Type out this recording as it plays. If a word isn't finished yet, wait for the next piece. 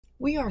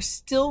We are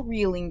still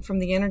reeling from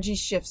the energy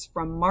shifts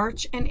from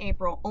March and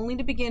April, only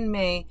to begin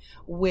May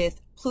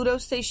with Pluto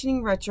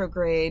stationing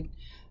retrograde,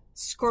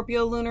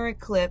 Scorpio lunar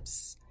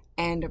eclipse,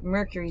 and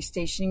Mercury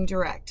stationing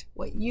direct.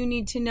 What you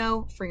need to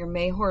know for your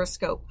May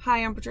horoscope.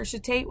 Hi, I'm Patricia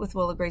Tate with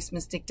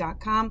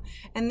WillowGraceMystic.com,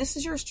 and this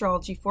is your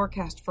astrology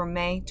forecast for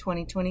May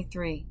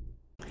 2023.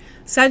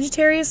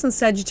 Sagittarius and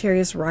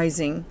Sagittarius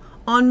rising.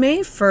 On May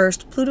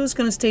 1st, Pluto is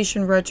going to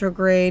station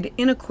retrograde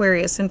in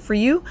Aquarius, and for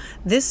you,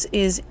 this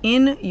is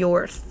in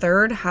your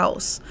third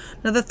house.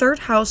 Now, the third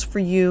house for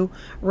you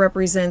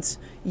represents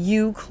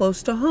you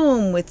close to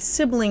home with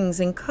siblings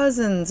and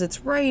cousins.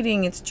 It's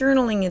writing, it's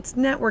journaling, it's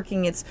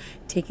networking, it's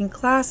taking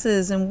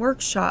classes and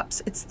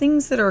workshops. It's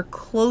things that are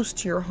close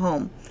to your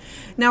home.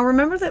 Now,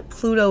 remember that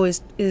Pluto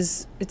it's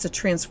a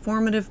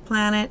transformative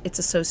planet. It's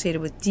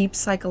associated with deep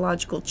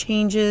psychological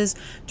changes,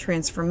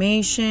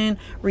 transformation,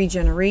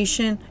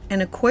 regeneration,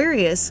 and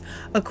Aquarius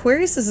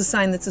is a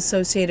sign that's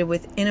associated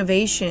with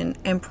innovation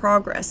and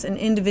progress and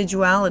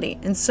individuality.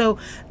 And so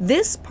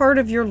this part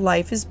of your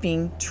life is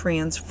being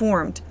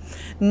transformed.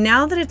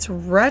 Now that it's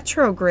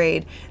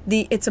retrograde,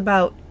 it's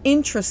about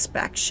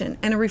introspection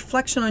and a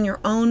reflection on your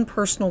own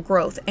personal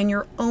growth and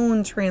your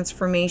own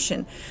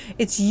transformation.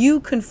 It's you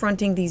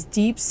confronting these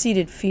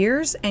deep-seated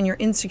fears and your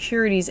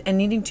insecurities and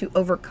needing to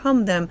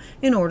overcome them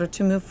in order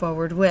to move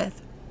forward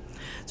with.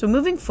 So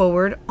moving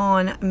forward,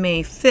 on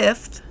May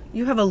 5th,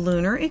 you have a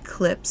lunar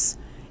eclipse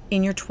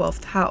in your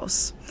 12th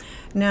house.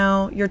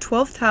 Now, your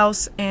 12th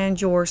house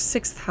and your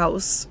 6th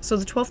house, so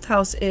the 12th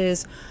house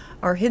is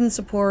our hidden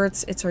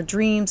supports, it's our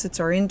dreams, it's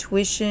our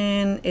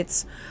intuition,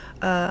 it's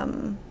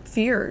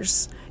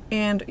fears.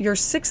 And your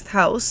 6th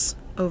house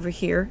over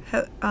here,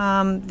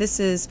 this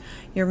is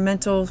your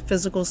mental,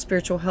 physical,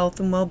 spiritual health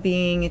and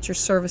well-being. It's your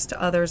service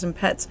to others and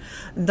pets.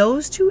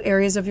 Those two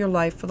areas of your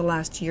life for the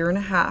last year and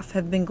a half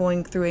have been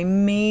going through a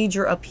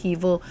major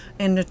upheaval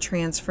and a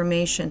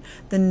transformation.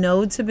 The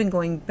nodes have been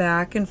going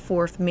back and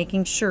forth,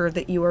 making sure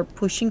that you are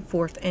pushing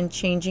forth and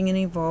changing and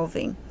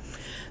evolving.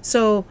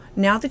 So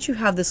now that you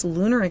have this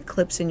lunar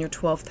eclipse in your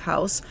 12th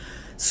house,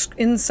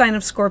 in the sign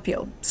of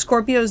Scorpio.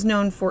 Scorpio is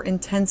known for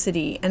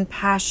intensity and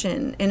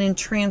passion and in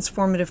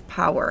transformative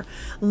power.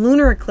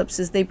 Lunar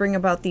eclipses, they bring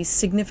about these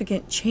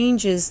significant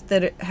changes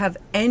that have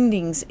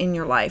endings in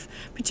your life,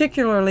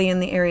 particularly in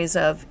the areas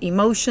of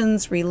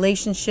emotions,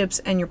 relationships,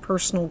 and your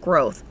personal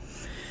growth.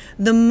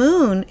 The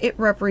moon, it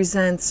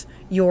represents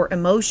your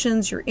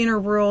emotions, your inner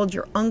world,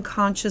 your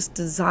unconscious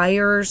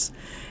desires,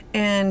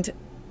 and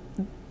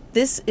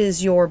this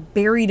is your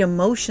buried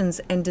emotions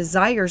and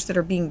desires that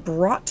are being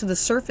brought to the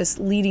surface,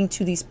 leading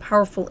to these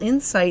powerful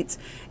insights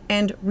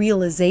and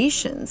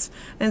realizations.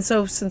 And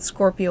so since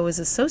Scorpio is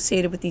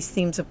associated with these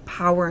themes of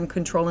power and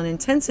control and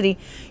intensity,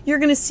 you're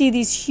going to see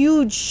these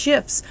huge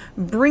shifts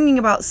bringing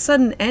about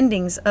sudden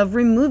endings of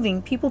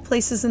removing people,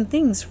 places, and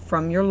things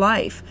from your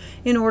life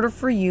in order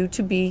for you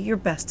to be your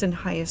best and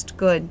highest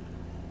good.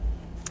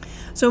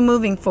 So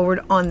moving forward,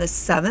 on the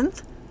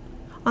 7th,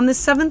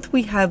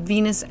 we have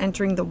Venus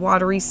entering the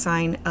watery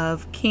sign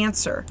of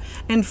Cancer.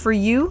 And for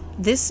you,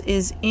 this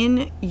is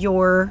in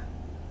your,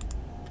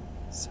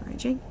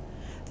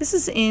 this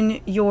is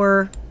in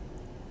your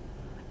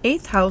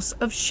 8th house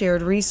of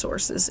shared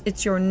resources.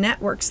 It's your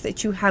networks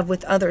that you have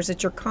with others.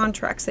 It's your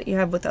contracts that you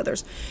have with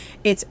others.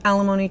 It's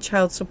alimony,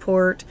 child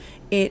support.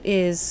 It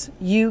is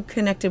you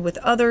connected with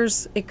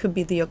others. It could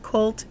be the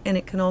occult, and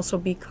it can also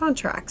be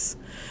contracts.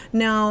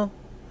 Now,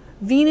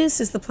 Venus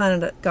is the planet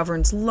that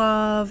governs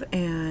love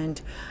and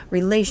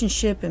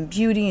relationship and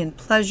beauty and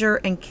pleasure,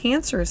 and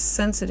Cancer is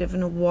sensitive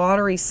and a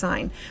watery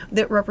sign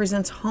that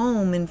represents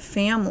home and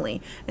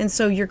family. And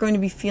so you're going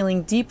to be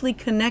feeling deeply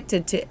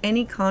connected to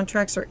any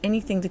contracts or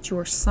anything that you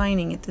are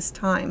signing at this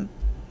time.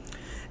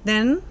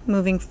 Then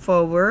moving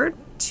forward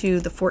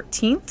to the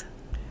 14th,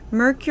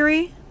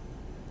 Mercury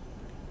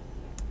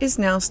is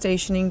now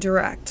stationing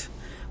direct.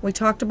 We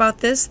talked about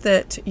this,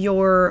 that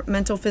your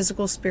mental,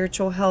 physical,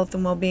 spiritual health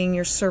and well-being,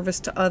 your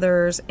service to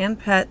others and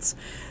pets,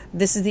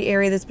 this is the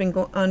area that's been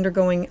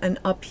undergoing an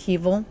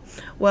upheaval.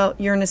 Well,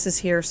 Uranus is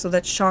here, so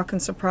that's shock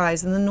and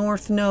surprise. And the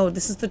North Node,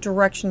 this is the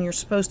direction you're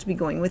supposed to be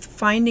going, with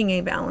finding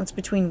a balance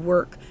between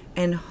work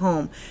and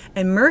home.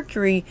 And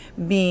Mercury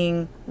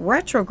being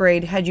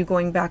retrograde had you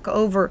going back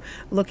over,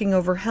 looking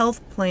over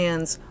health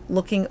plans,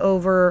 looking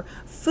over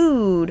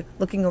food,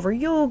 looking over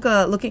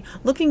yoga,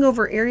 looking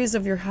over areas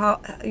of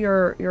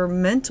your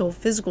mental,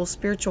 physical,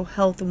 spiritual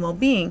health and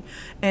well-being,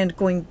 and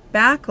going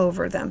back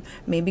over them,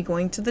 maybe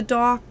going to the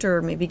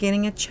doctor, maybe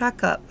getting a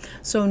checkup.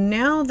 So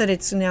now that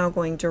it's now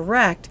going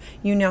direct,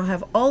 you now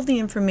have all the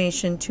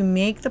information to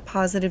make the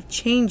positive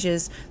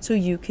changes so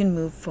you can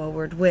move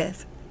forward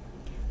with.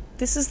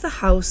 This is the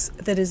house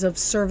that is of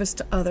service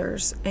to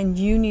others, and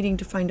you needing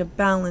to find a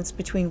balance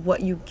between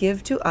what you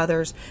give to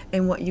others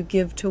and what you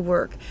give to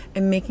work,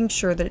 and making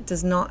sure that it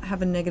does not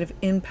have a negative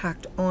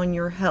impact on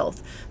your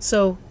health.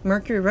 So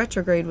Mercury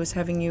retrograde was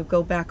having you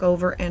go back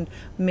over and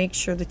make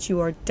sure that you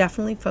are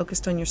definitely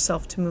focused on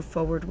yourself to move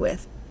forward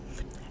with.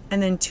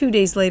 And then 2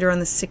 days later, on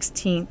the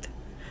 16th,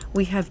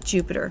 we have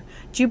Jupiter.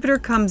 Jupiter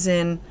comes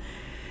in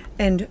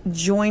and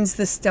joins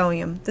the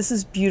stellium. This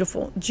is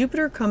beautiful.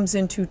 Jupiter comes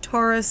into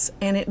Taurus,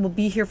 and it will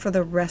be here for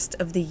the rest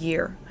of the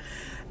year.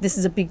 This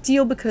is a big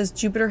deal because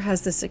Jupiter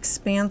has this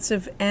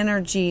expansive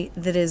energy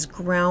that is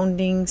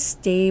grounding,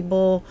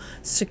 stable,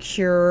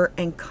 secure,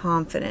 and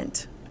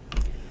confident.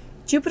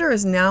 Jupiter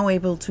is now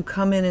able to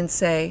come in and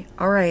say,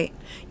 all right,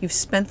 you've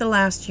spent the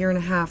last year and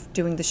a half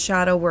doing the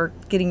shadow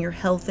work, getting your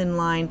health in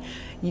line,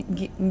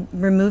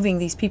 removing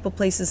these people,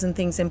 places, and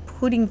things, and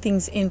putting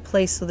things in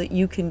place so that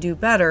you can do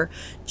better.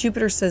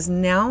 Jupiter says,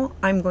 now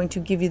I'm going to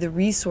give you the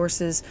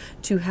resources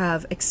to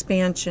have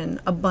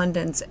expansion,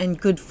 abundance, and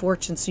good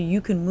fortune so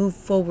you can move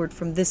forward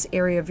from this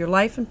area of your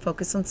life and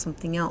focus on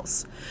something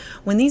else.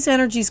 When these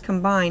energies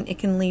combine, it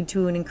can lead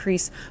to an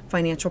increased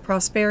financial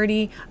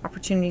prosperity,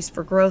 opportunities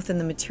for growth in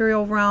the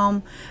material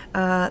realm.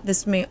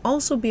 This may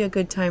also be a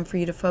good time for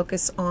you to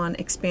focus on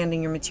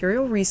expanding your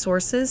material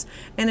resources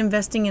and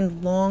investing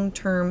in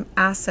long-term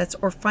assets,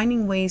 or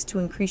finding ways to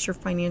increase your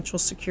financial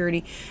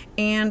security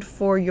and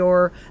for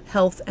your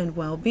health and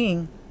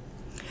well-being.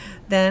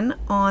 Then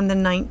on the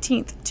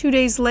 19th, 2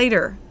 days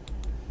later,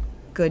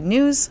 good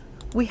news,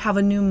 we have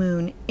a new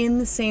moon in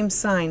the same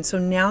sign. So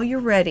now you're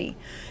ready.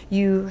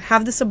 You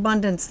have this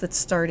abundance that's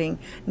starting.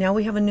 Now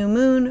we have a new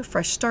moon,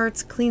 fresh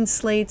starts, clean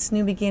slates,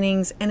 new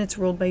beginnings, and it's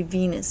ruled by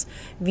Venus.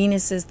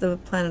 Venus is the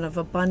planet of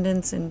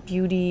abundance and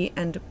beauty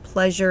and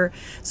pleasure.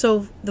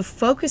 So the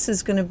focus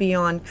is going to be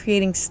on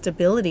creating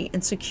stability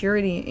and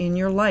security in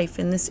your life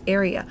in this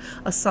area,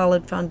 a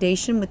solid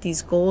foundation with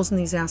these goals and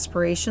these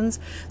aspirations.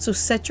 So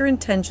set your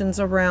intentions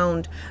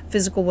around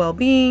physical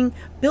well-being,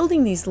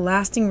 building these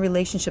lasting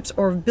relationships,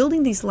 or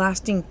building these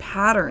lasting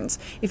patterns.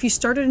 If you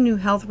started a new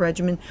health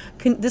regimen,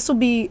 this will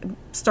be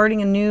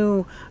starting a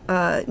new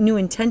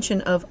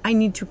intention of, I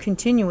need to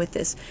continue with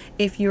this.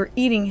 If you're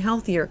eating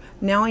healthier,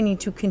 now I need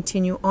to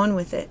continue on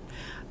with it.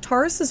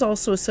 Taurus is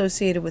also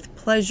associated with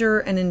pleasure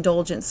and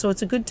indulgence, so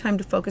it's a good time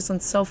to focus on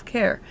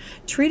self-care,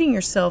 treating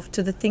yourself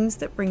to the things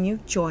that bring you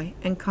joy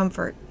and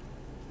comfort.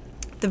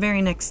 The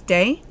very next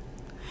day,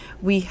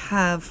 we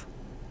have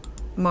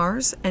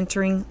Mars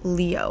entering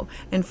Leo.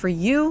 And for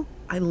you,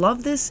 I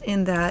love this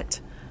in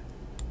that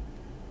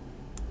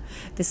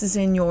this is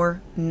in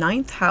your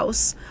 9th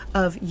house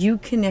of you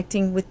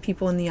connecting with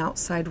people in the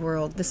outside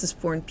world. This is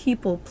foreign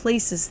people,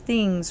 places,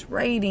 things,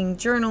 writing,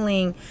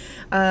 journaling,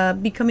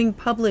 becoming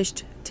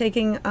published,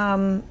 taking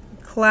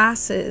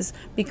classes,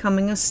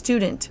 becoming a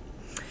student.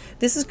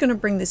 This is going to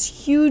bring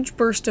this huge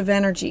burst of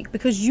energy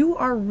because you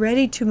are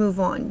ready to move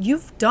on.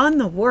 You've done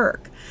the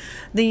work.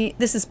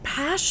 This is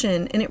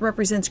passion, and it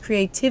represents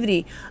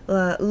creativity.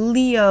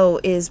 Leo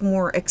is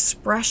more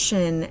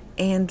expression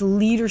and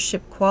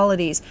leadership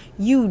qualities.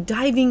 You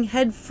diving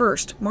head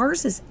first.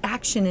 Mars is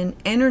action and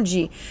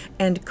energy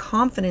and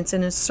confidence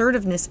and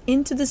assertiveness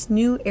into this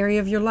new area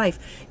of your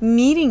life.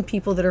 Meeting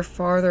people that are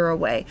farther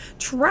away,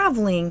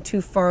 traveling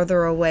to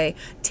farther away,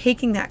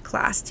 taking that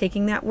class,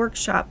 taking that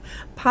workshop,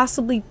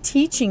 possibly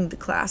teaching the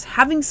class,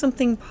 having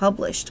something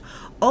published.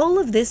 All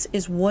of this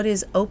is what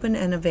is open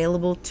and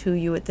available to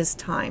you at this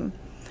time.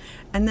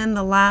 And then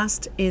the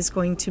last is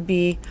going to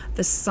be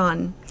the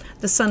Sun.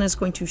 The Sun is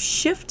going to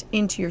shift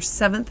into your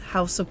 7th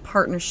house of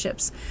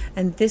partnerships.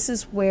 And this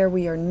is where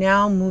we are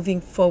now moving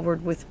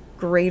forward with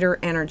greater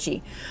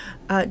energy.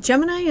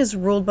 Gemini is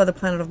ruled by the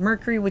planet of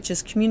Mercury, which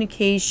is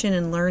communication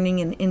and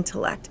learning and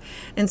intellect.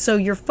 And so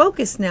your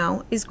focus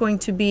now is going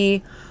to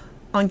be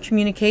on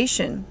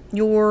communication,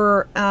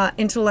 your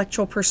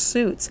intellectual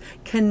pursuits,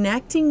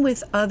 connecting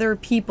with other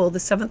people. The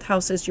 7th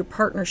house is your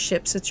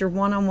partnerships. It's your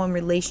one-on-one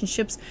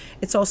relationships.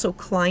 It's also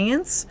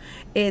clients.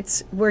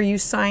 It's where you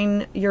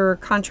sign your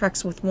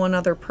contracts with one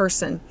other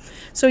person.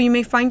 So you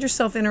may find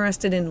yourself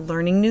interested in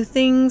learning new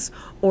things,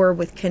 or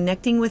with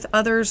connecting with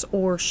others,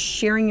 or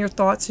sharing your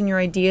thoughts and your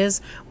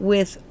ideas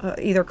with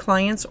either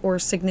clients or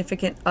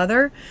significant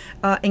other,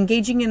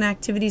 engaging in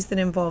activities that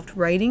involved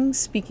writing,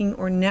 speaking,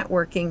 or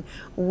networking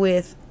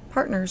with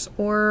partners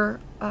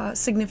or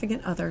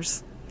significant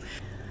others.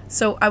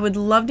 So I would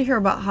love to hear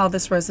about how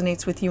this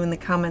resonates with you in the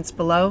comments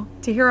below.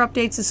 To hear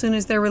updates as soon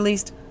as they're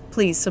released,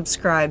 please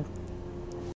subscribe.